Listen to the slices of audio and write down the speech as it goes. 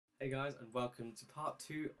Hey guys, and welcome to part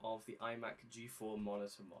 2 of the iMac G4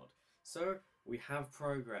 monitor mod. So, we have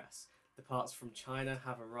progress. The parts from China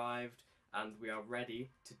have arrived and we are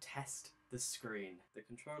ready to test the screen. The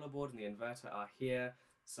controller board and the inverter are here,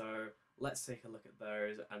 so let's take a look at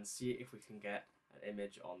those and see if we can get an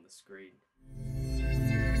image on the screen.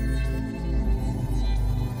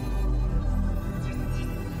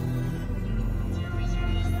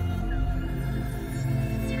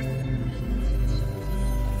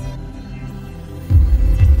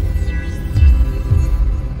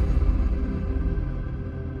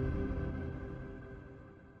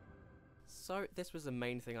 So this was the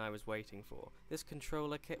main thing I was waiting for. This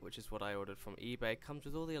controller kit, which is what I ordered from eBay, comes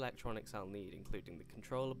with all the electronics I'll need, including the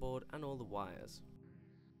controller board and all the wires.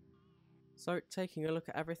 So taking a look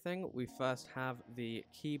at everything, we first have the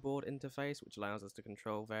keyboard interface, which allows us to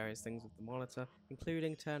control various things with the monitor,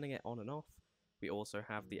 including turning it on and off. We also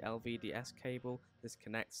have the LVDS cable. This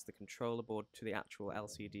connects the controller board to the actual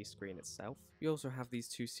LCD screen itself. We also have these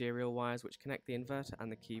two serial wires which connect the inverter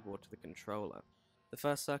and the keyboard to the controller. The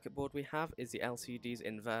first circuit board we have is the LCD's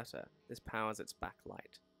inverter. This powers its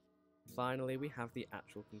backlight. Finally, we have the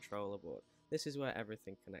actual controller board. This is where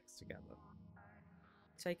everything connects together.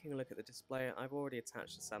 Taking a look at the display, I've already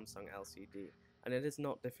attached a Samsung LCD, and it is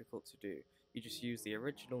not difficult to do. You just use the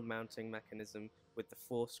original mounting mechanism with the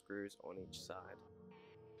 4 screws on each side.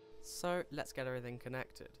 So let's get everything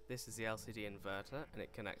connected. This is the LCD inverter, and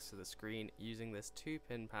it connects to the screen using this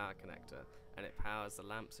 2-pin power connector, and it powers the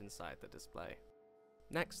lamps inside the display.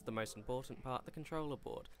 Next, the most important part, the controller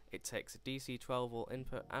board. It takes a DC 12V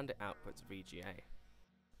input and it outputs VGA.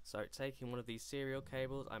 So taking one of these serial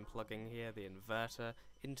cables, I'm plugging here the inverter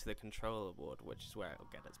into the controller board, which is where it will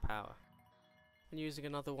get its power. And using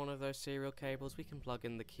another one of those serial cables, we can plug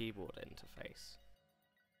in the keyboard interface.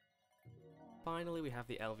 Finally, we have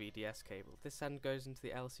the LVDS cable. This end goes into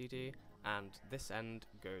the LCD and this end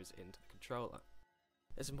goes into the controller.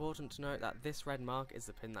 It's important to note that this red mark is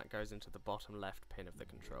the pin that goes into the bottom left pin of the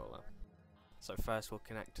controller. So first we'll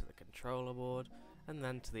connect to the controller board and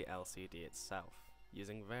then to the LCD itself,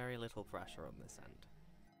 using very little pressure on this end.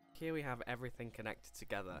 Here we have everything connected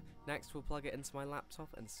together. Next we'll plug it into my laptop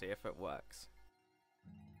and see if it works.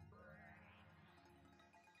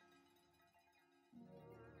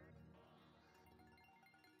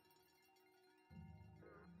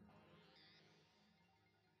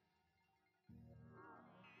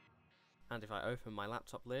 And if I open my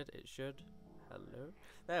laptop lid, it should... Hello?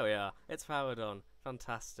 There we are, it's powered on.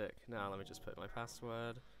 Fantastic. Now let me just put my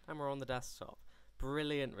password, and we're on the desktop.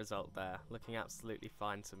 Brilliant result there, looking absolutely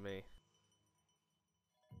fine to me.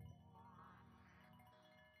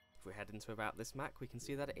 If we head into About This Mac, we can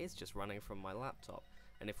see that it is just running from my laptop.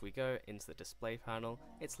 And if we go into the display panel,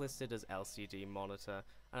 it's listed as LCD monitor,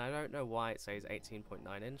 and I don't know why it says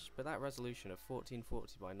 18.9 inch, but that resolution of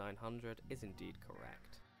 1440 by 900 is indeed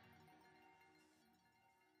correct.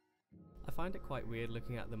 I find it quite weird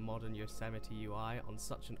looking at the modern Yosemite UI on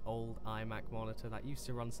such an old iMac monitor that used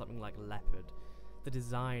to run something like Leopard. The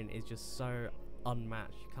design is just so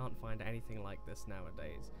unmatched, you can't find anything like this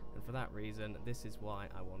nowadays, and for that reason, this is why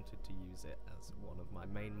I wanted to use it as one of my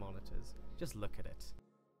main monitors. Just look at it.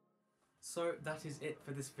 So that is it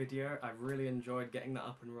for this video. I've really enjoyed getting that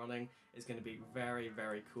up and running. It's going to be very,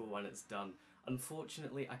 very cool when it's done.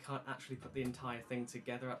 Unfortunately, I can't actually put the entire thing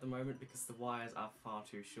together at the moment because the wires are far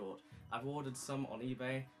too short. I've ordered some on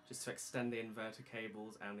eBay just to extend the inverter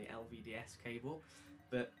cables and the LVDS cable,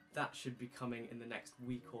 but that should be coming in the next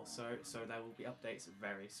week or so, so there will be updates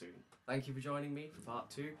very soon. Thank you for joining me for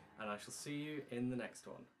part 2, and I shall see you in the next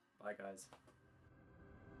one. Bye guys.